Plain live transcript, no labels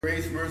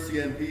Grace, mercy,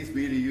 and peace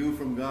be to you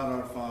from God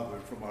our Father,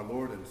 and from our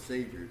Lord and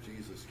Savior,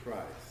 Jesus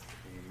Christ.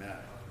 Amen.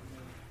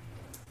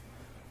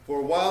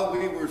 For while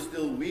we were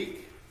still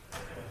weak,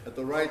 at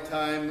the right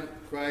time,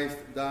 Christ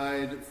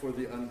died for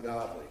the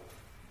ungodly.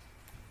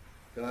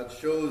 God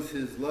shows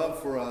his love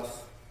for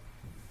us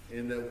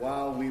in that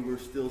while we were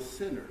still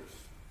sinners,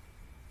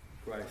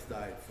 Christ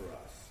died for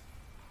us.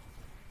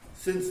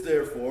 Since,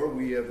 therefore,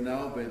 we have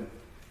now been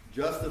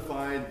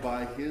justified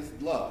by his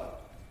blood,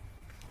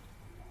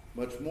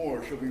 much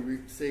more shall we be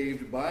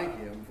saved by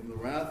him from the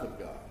wrath of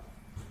God.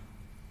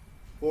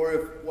 For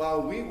if,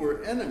 while we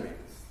were enemies,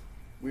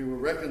 we were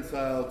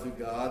reconciled to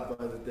God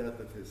by the death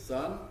of his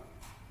Son,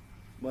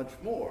 much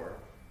more,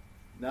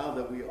 now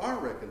that we are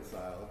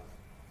reconciled,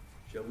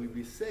 shall we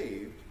be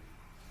saved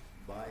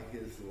by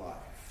his life.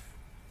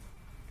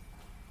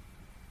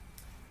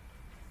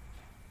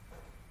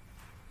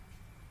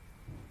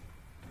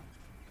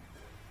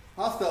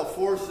 Hostile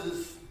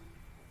forces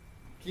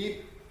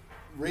keep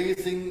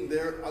raising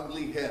their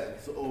ugly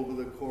heads over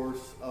the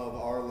course of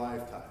our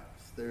lifetimes.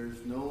 There's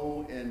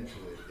no end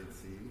to it, it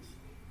seems.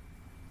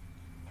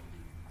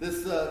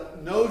 This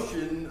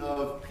notion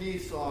of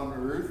peace on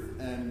earth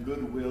and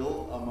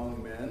goodwill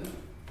among men,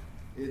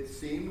 it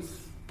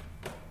seems,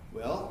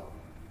 well,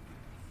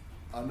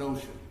 a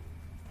notion.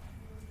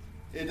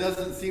 It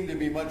doesn't seem to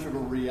be much of a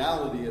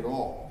reality at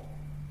all.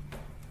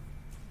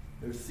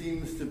 There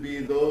seems to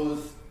be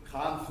those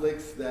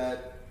conflicts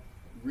that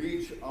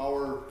reach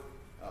our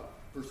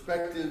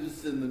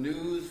perspectives in the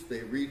news,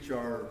 they reach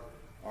our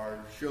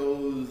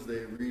shows,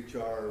 they reach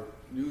our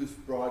news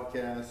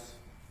broadcasts.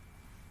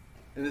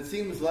 And it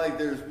seems like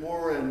there's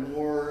more and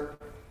more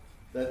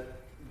that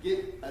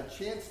get a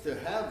chance to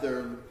have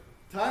their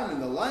time in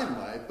the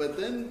limelight, but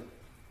then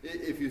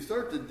if you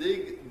start to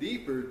dig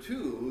deeper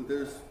too,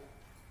 there's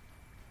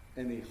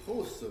any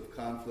hosts of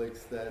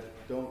conflicts that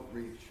don't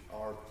reach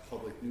our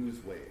public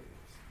news waves.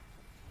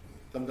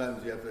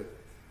 Sometimes you have to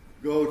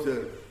go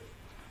to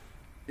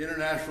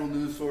international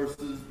news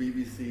sources,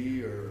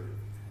 BBC or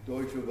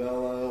Deutsche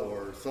Welle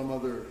or some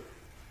other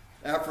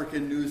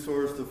African news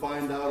source to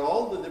find out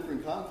all the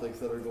different conflicts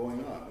that are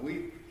going on.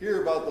 We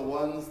hear about the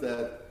ones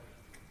that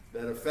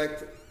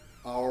affect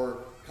our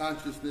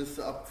consciousness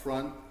up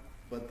front,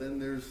 but then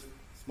there's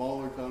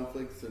smaller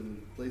conflicts in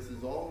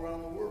places all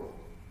around the world.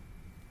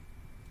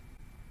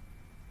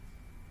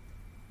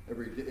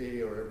 Every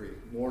day or every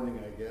morning,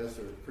 I guess,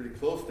 or pretty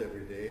close to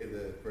every day,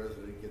 the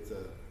president gets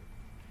a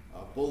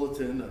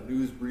bulletin, a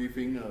news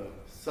briefing, a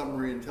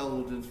summary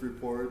intelligence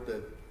report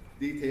that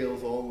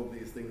details all of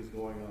these things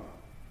going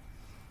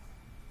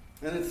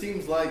on. And it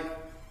seems like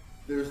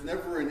there's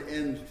never an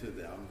end to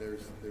them.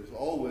 There's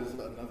always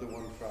another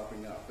one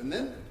cropping up. And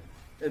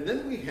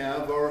then we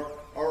have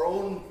our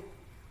own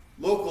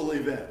local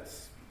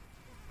events.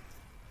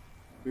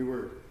 We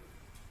were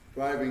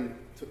driving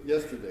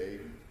yesterday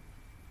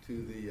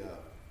to the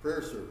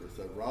prayer service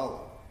at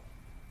Rolla,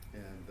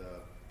 and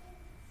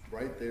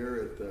right there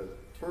at the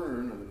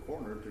turn on the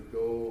corner to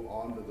go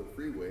onto the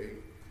freeway,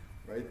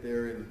 right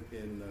there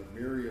in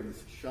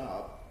Miriam's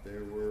shop,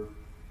 there were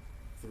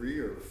 3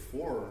 or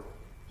 4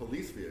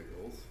 police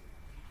vehicles,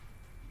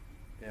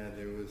 and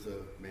there was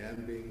a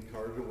man being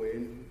carted away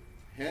in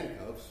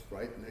handcuffs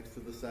right next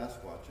to the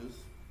Sasquatches.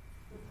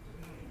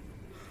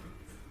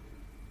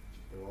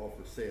 They're all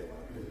for sale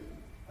out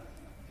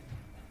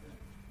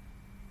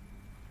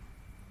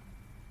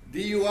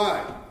there.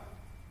 DUI.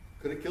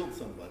 Could have killed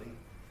somebody.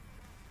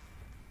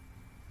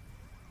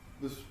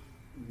 It was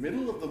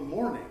middle of the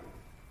morning.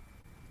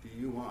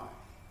 DUI.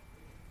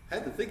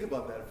 Had to think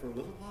about that for a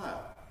little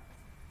while.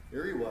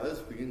 Here he was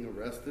being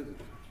arrested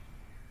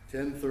at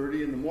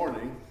 10:30 in the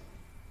morning.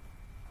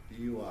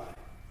 DUI.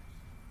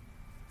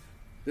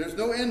 There's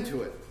no end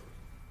to it.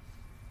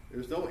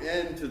 There's no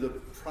end to the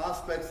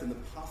prospects and the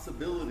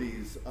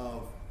possibilities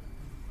of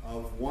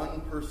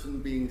one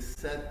person being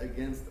set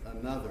against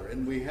another.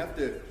 And we have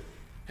to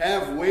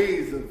have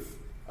ways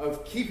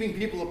of keeping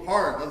people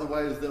apart,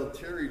 otherwise they'll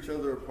tear each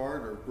other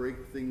apart or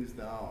break things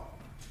down.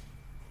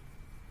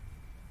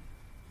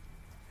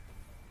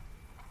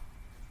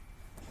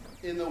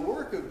 In the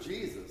work of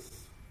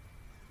Jesus,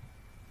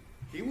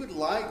 he would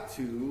like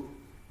to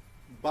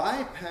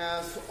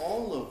bypass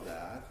all of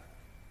that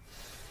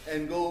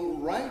and go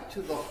right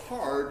to the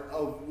heart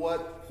of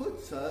what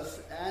puts us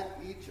at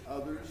each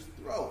other's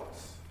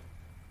throats.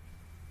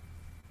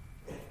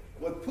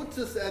 What puts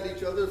us at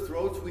each other's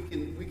throats, we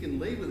can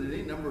label it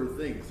any number of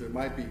things. There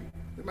might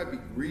be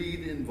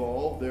greed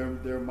involved.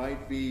 There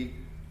might be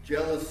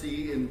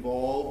jealousy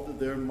involved.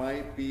 There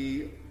might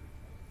be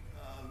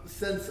a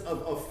sense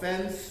of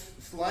offense,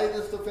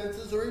 slightest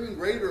offenses, or even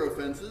greater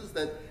offenses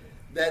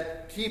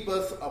that keep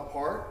us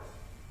apart.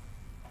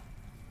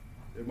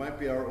 There might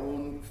be our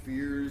own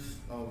fears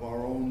of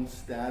our own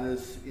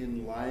status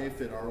in life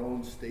and our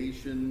own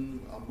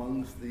station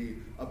amongst the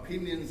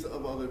opinions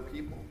of other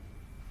people.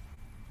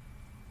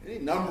 Any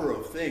number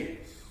of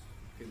things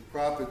can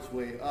crop its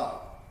way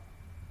up.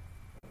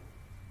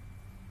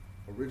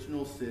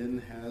 Original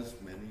sin has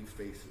many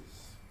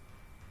faces.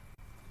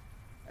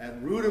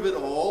 At root of it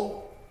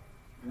all,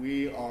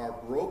 we are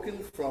broken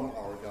from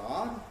our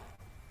God,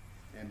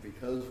 and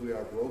because we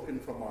are broken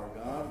from our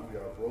God, we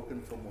are broken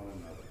from one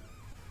another.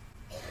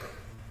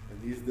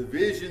 And these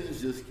divisions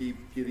just keep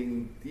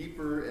getting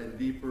deeper and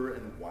deeper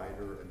and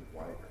wider and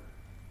wider.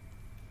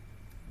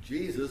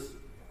 Jesus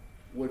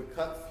would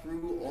cut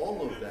through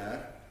all of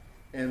that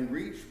and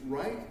reach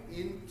right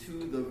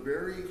into the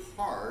very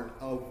heart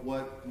of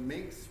what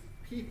makes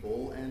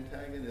people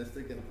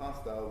antagonistic and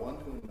hostile one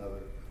to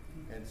another,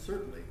 and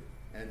certainly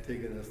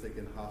antagonistic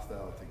and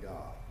hostile to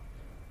God.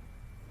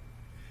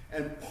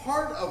 And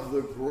part of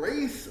the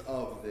grace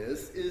of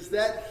this is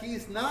that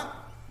he's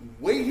not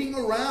waiting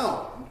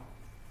around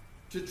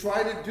to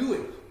try to do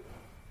it.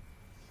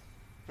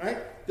 Right?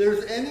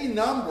 There's any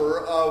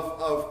number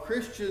of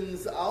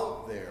Christians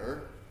out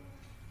there,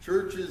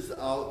 churches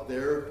out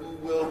there, who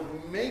will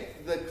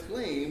make the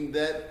claim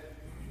that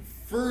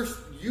first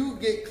you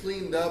get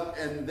cleaned up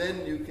and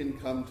then you can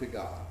come to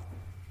God.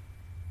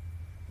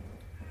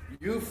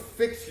 You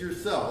fix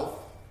yourself,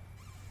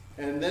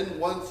 and then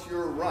once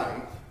you're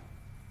right,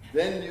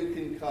 then you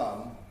can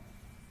come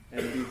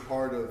and be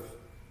part of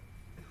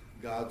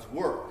God's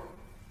work.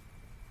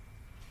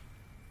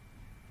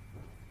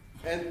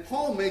 And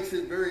Paul makes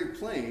it very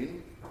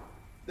plain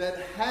that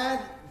had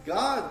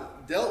God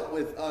dealt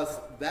with us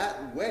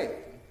that way,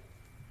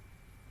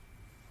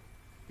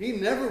 he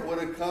never would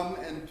have come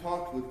and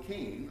talked with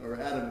Cain or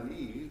Adam and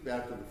Eve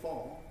after the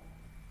fall.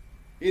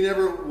 He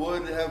never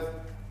would have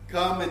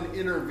come and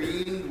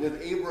intervened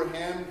with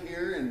Abraham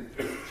here in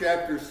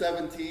chapter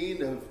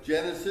 17 of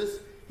Genesis.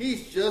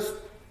 He's just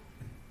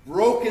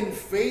broken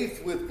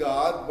faith with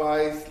God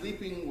by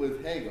sleeping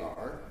with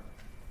Hagar.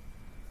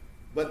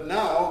 But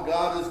now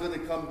God is going to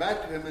come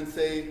back to him and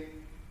say,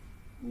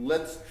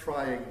 let's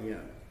try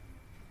again.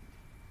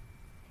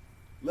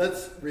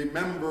 Let's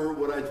remember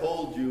what I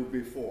told you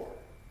before.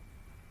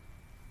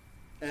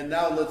 And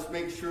now let's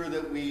make sure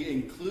that we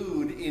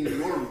include in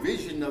your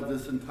vision of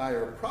this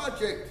entire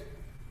project,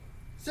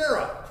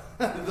 Sarah,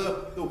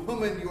 the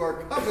woman you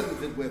are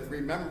covenanted with,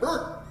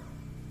 remember?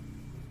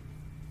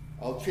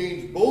 I'll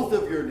change both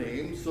of your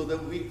names so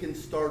that we can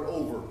start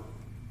over.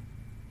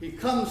 He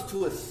comes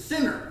to a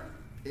sinner,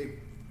 a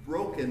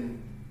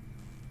broken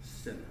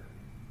sinner,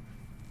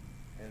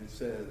 and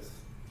says,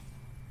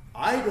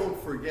 I don't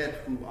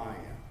forget who I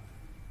am.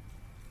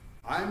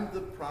 I'm the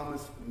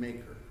promise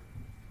maker,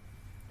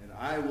 and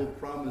I will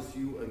promise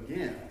you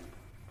again.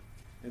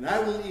 And I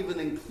will even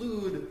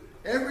include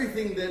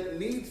everything that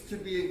needs to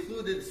be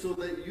included so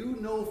that you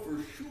know for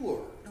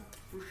sure,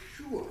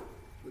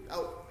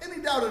 without any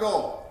doubt at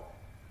all,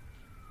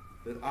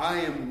 that I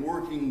am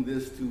working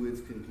this to its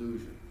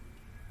conclusion.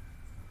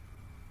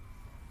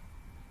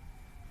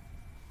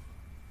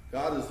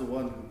 God is the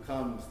one who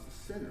comes to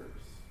sinners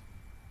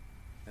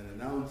and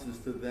announces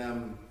to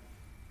them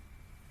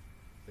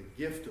the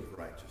gift of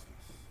righteousness.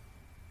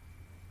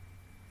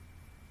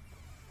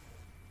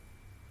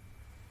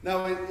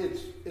 Now,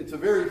 it's a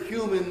very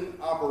human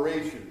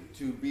operation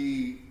to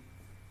be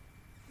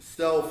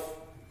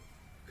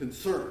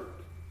self-concerned.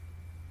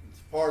 It's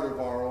part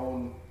of our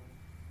own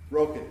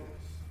brokenness,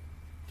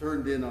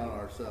 turned in on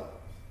ourselves.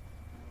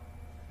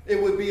 It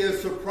would be a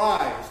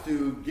surprise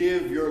to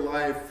give your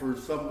life for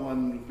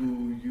someone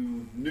who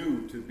you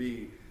knew to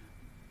be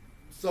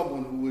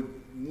someone who would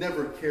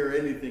never care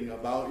anything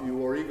about you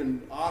or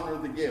even honor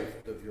the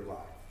gift of your life.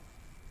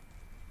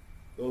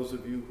 Those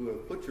of you who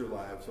have put your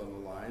lives on the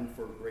line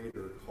for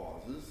greater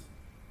causes,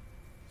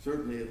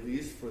 certainly at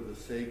least for the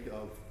sake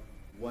of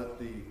what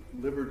the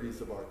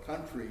liberties of our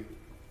country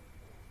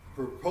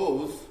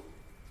propose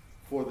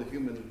for the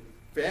human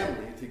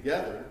family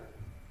together,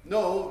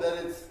 know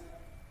that it's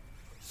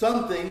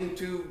something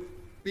to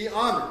be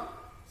honored,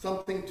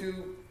 something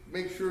to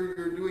make sure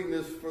you're doing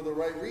this for the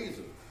right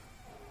reason.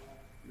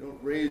 You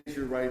don't raise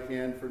your right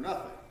hand for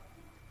nothing.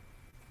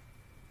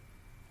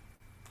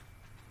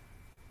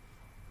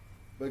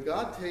 But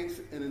God takes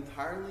an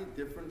entirely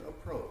different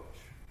approach.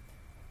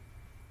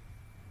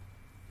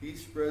 He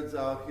spreads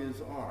out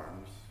his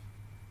arms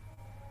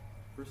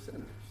for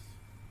sinners.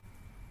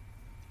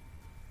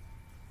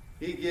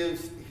 He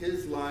gives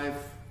his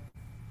life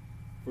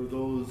for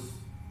those,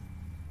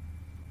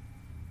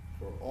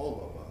 for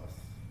all of us,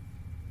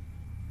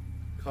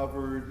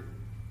 covered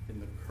in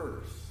the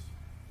curse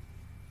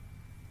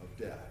of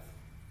death.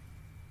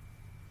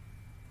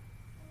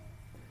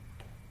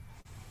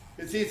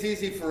 It's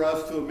easy for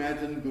us to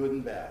imagine good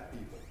and bad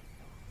people.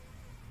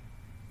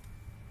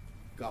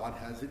 God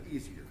has it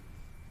easier.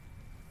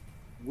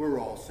 We're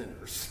all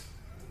sinners.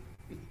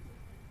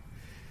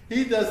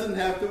 He doesn't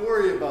have to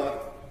worry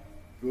about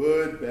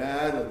good,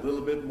 bad, a little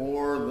bit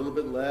more, a little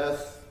bit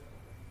less,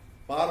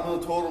 bottom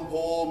of the totem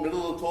pole,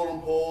 middle of the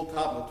totem pole,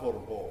 top of the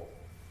totem pole.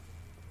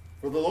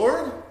 For the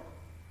Lord,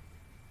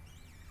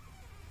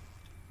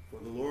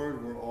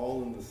 we're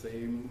all in the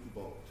same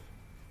boat.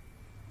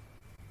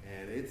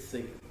 And it's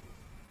sinking.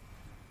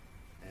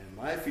 And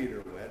my feet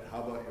are wet. How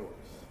about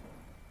yours?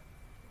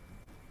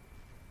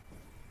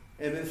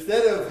 And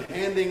instead of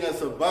handing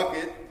us a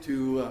bucket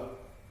to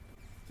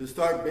to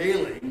start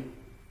bailing,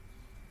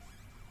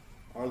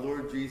 our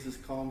Lord Jesus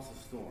calms the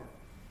storm.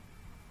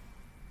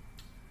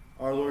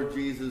 Our Lord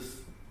Jesus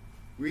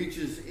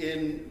reaches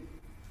in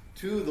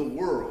to the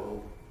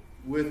world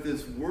with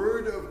this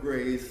word of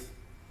grace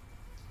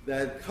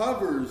that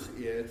covers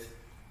it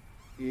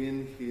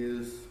in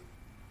his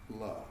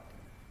blood.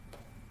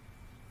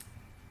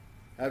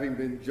 Having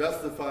been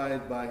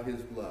justified by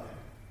his blood,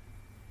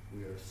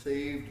 we are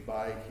saved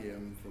by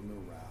him from the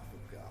wrath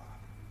of God.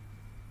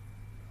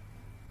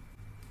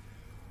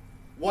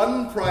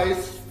 One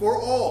price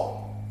for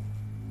all.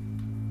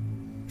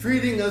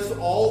 Treating us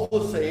all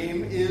the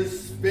same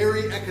is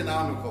very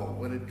economical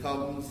when it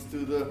comes to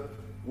the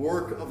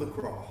work of the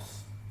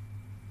cross.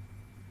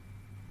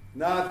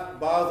 Not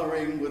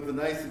bothering with the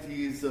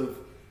niceties of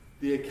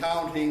the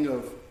accounting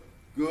of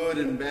good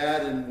and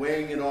bad and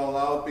weighing it all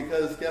out,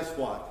 because guess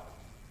what?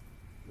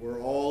 We're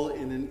all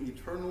in an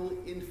eternal,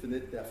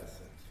 infinite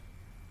deficit.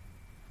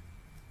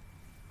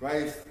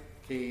 Christ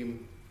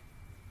came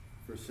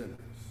for sinners.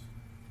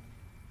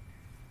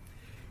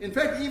 In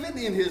fact, even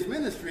in his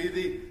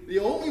ministry, the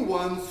only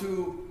ones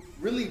who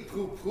really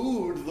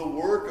poo-pooed the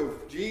work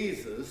of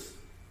Jesus,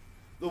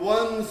 the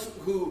ones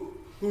who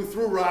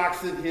threw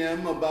rocks at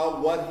him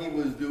about what he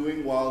was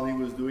doing while he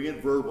was doing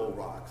it, verbal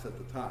rocks at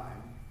the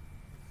time,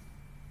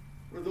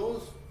 were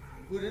those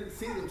who didn't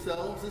see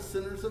themselves as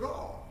sinners at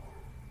all.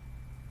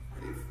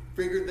 They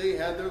figured they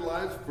had their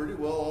lives pretty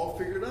well all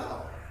figured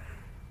out.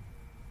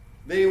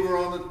 They were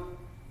on the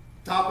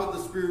top of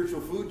the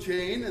spiritual food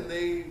chain, and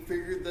they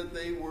figured that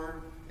they were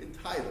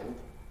entitled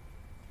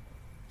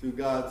to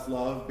God's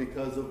love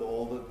because of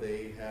all that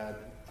they had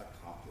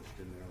accomplished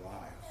in their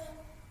lives,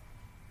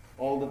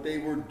 all that they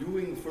were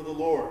doing for the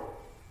Lord.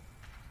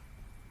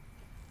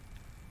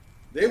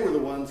 They were the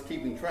ones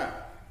keeping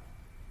track.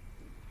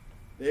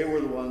 They were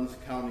the ones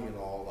counting it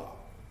all up.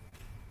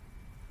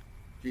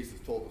 Jesus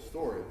told a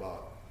story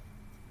about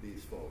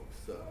these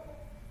folks.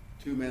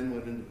 Two men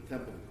went into the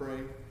temple to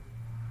pray.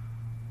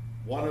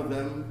 One of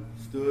them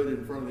stood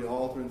in front of the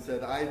altar and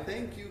said, I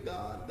thank you,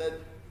 God, that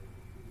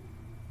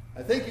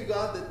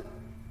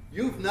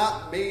you've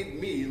not made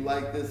me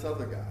like this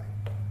other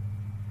guy.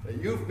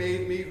 That you've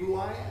made me who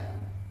I am.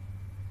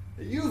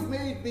 That you've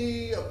made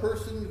me a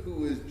person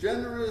who is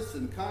generous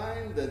and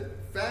kind,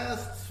 that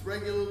fasts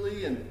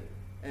regularly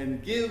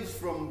and gives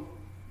from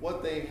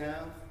what they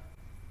have.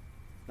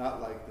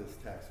 Not like this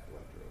tax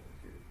collector over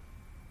here.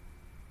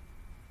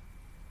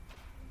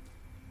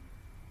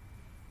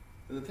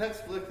 And the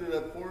tax collector,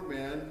 that poor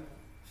man,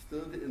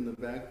 stood in the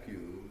back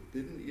pew,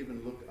 didn't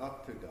even look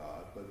up to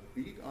God, but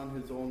beat on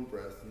his own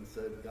breast and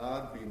said,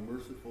 God, be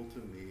merciful to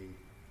me,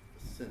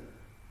 a sinner.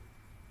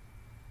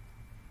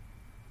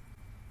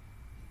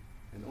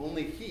 And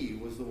only he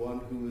was the one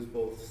who was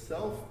both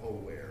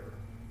self-aware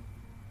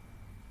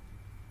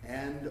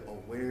and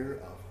aware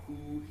of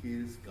who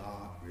his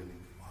God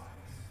really was.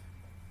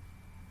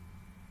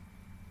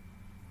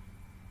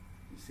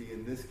 You see,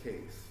 in this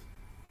case,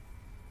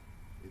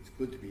 it's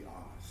good to be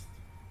honest.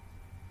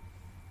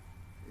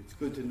 It's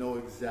good to know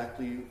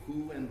exactly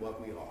who and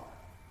what we are.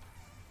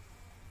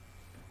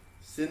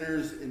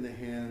 Sinners in the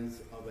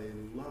hands of a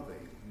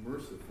loving,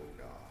 merciful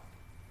God.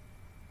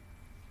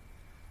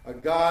 A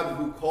God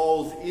who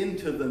calls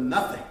into the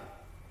nothing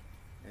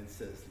and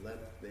says,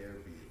 let there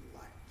be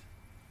light.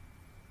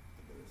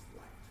 And there is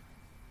light.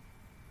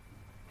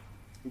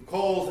 Who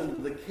calls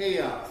into the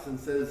chaos and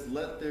says,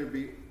 let there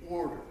be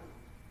order.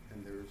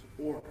 And there is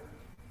order.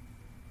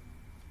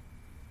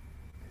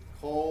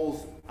 It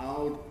calls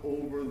out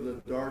over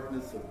the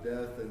darkness of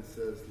death and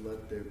says,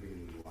 let there be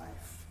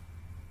life.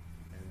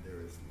 And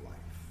there is life.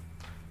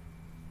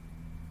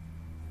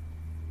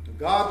 A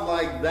God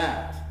like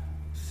that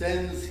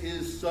sends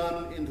his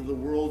Son into the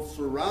world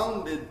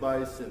surrounded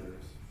by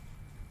sinners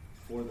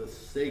for the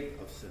sake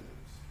of sinners,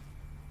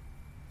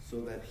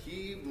 so that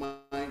he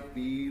might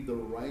be the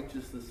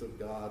righteousness of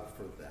God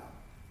for them.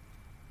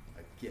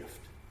 A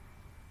gift.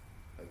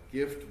 A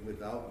gift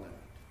without limit.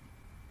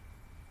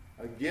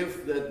 A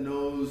gift that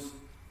knows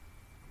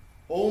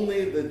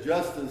only the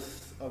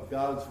justice of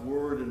God's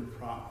word and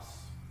promise.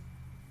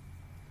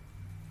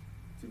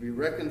 To be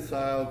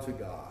reconciled to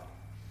God.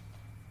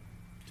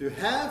 To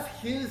have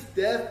his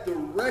death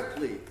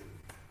directly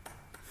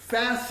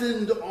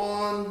fastened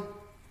on,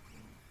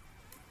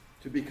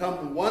 to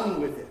become one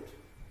with it.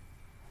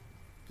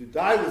 To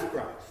die with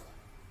Christ.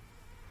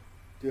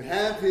 To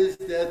have his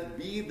death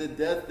be the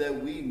death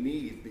that we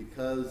need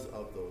because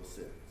of those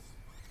sins.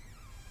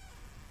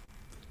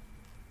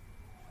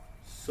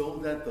 So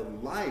that the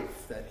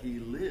life that he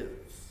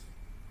lives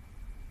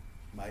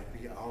might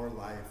be our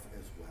life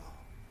as well.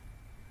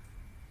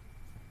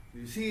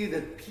 You see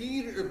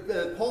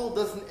that Paul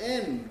doesn't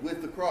end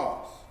with the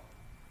cross.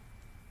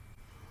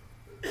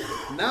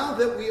 Now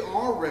that we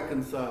are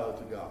reconciled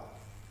to God,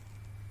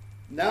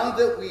 now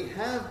that we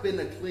have been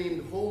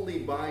acclaimed holy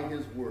by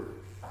his word,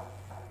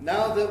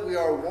 now that we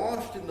are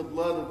washed in the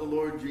blood of the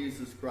Lord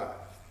Jesus Christ,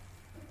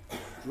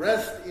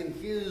 dressed in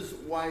his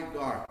white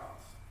garments,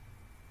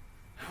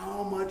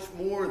 how much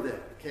more then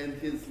can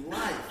his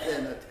life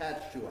then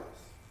attach to us,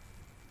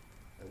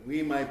 that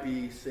we might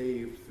be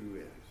saved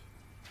through it.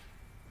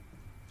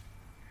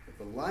 But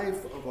the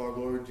life of our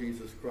Lord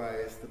Jesus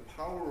Christ, the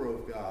power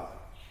of God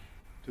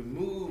to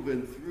move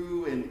and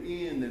through and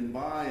in and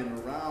by and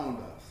around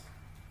us,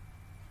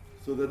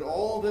 so that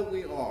all that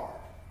we are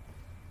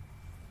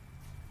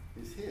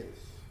is his,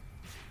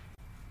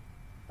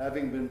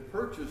 having been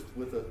purchased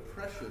with a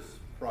precious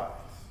price.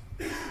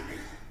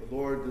 The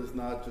Lord does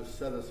not just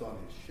set us on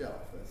his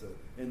shelf as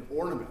an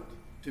ornament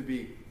to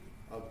be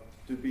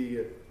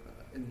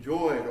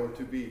enjoyed or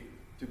to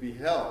be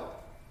held,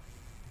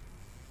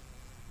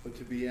 but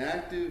to be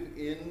active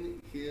in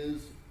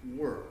his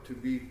work, to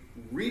be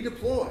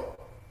redeployed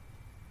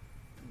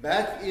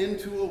back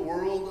into a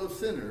world of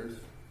sinners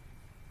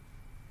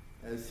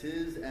as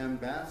his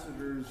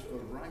ambassadors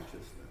of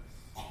righteousness.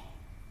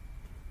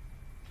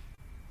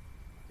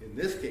 In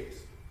this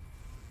case,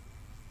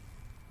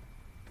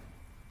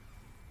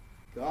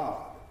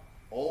 God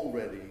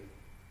already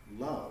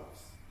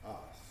loves us.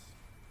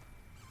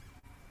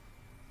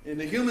 In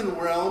the human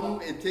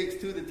realm, it takes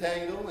two to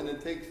tango, and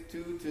it takes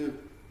two to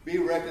be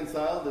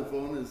reconciled. If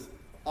one is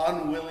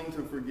unwilling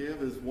to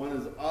forgive, as one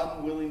is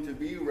unwilling to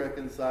be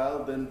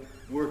reconciled, then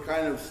we're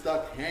kind of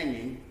stuck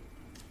hanging.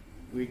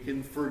 We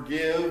can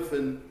forgive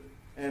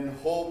and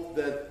hope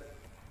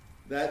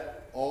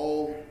that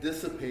all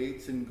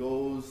dissipates and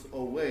goes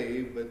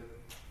away, but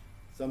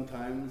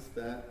sometimes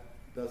that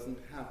doesn't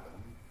happen.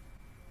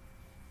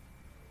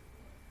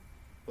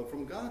 But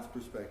from God's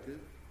perspective,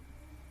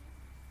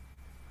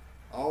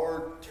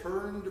 our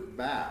turned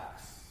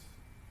backs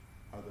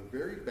are the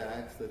very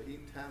backs that he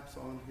taps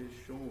on his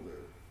shoulder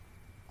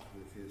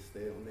with his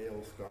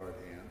nail-scarred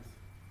hands,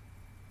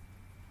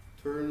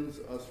 turns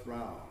us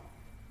round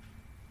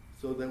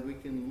so that we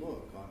can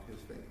look on his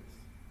face.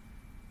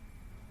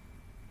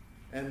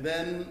 And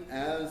then,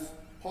 as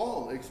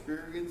Paul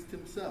experienced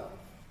himself,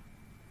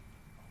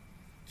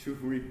 to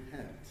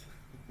repent,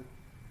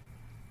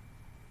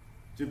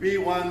 to be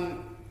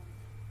one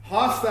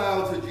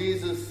hostile to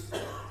Jesus,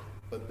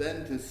 but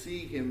then to see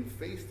him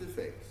face to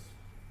face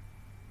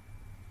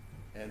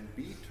and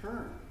be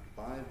turned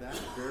by that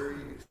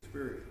very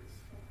experience,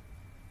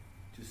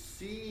 to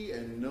see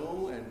and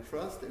know and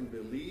trust and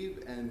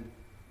believe and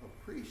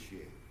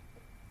appreciate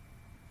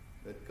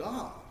that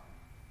God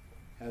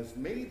has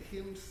made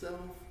himself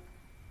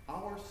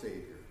our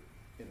Savior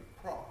in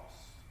a cross,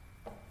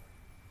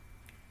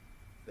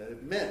 that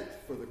it meant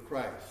for the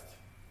Christ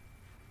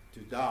to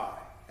die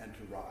and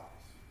to rise,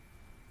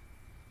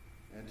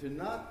 and to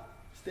not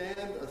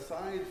stand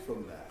aside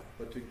from that,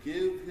 but to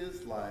give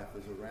his life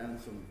as a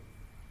ransom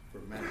for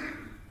many,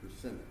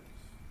 for sinners,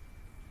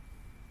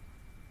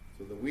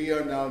 so that we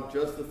are now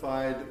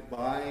justified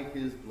by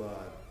his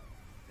blood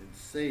and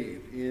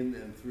saved in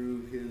and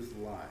through his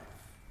life.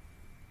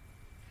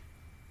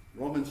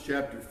 Romans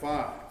chapter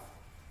 5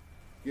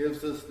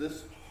 gives us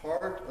this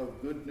heart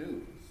of good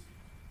news,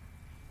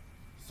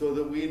 so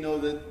that we know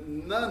that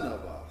none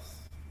of us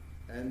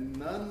and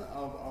none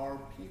of our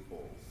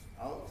peoples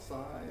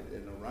outside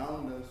and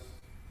around us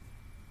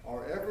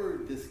are ever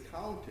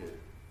discounted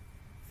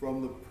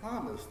from the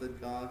promise that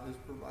God has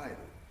provided.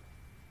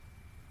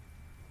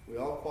 We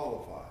all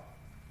qualify.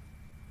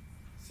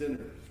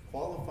 Sinners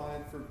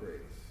qualified for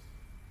grace,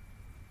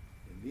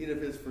 in need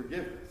of his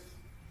forgiveness,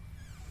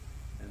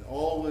 and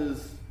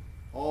always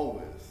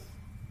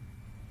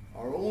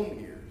our own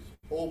ears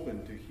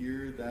open to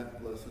hear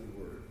that blessed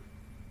word.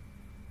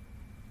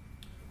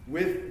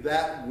 With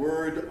that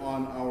word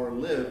on our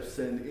lips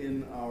and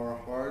in our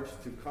hearts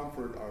to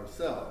comfort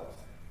ourselves,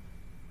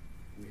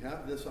 we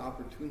have this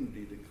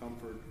opportunity to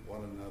comfort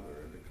one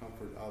another and to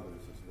comfort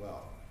others as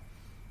well.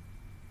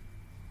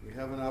 We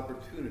have an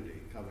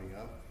opportunity coming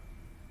up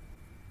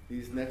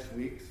these next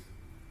weeks,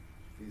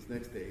 these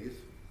next days.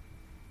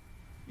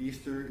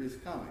 Easter is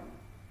coming.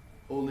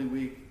 Holy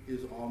Week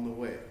is on the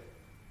way.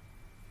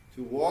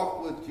 To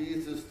walk with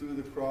Jesus through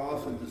the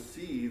cross and to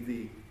see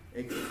the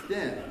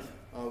extent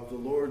of the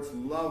Lord's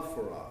love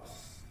for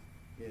us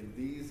in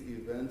these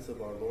events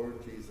of our Lord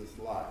Jesus'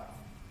 life.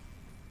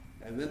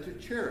 And then to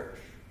cherish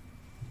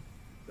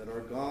that our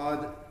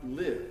God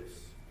lives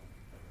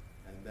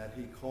and that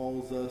he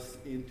calls us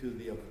into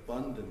the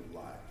abundant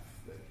life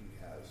that he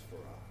has for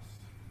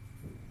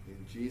us.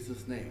 In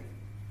Jesus' name,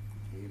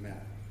 amen.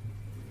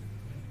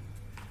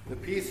 The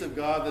peace of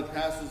God that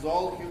passes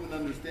all human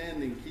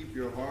understanding, keep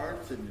your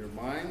hearts and your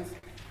minds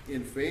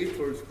in faith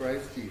towards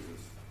Christ Jesus.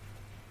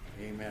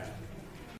 Amen.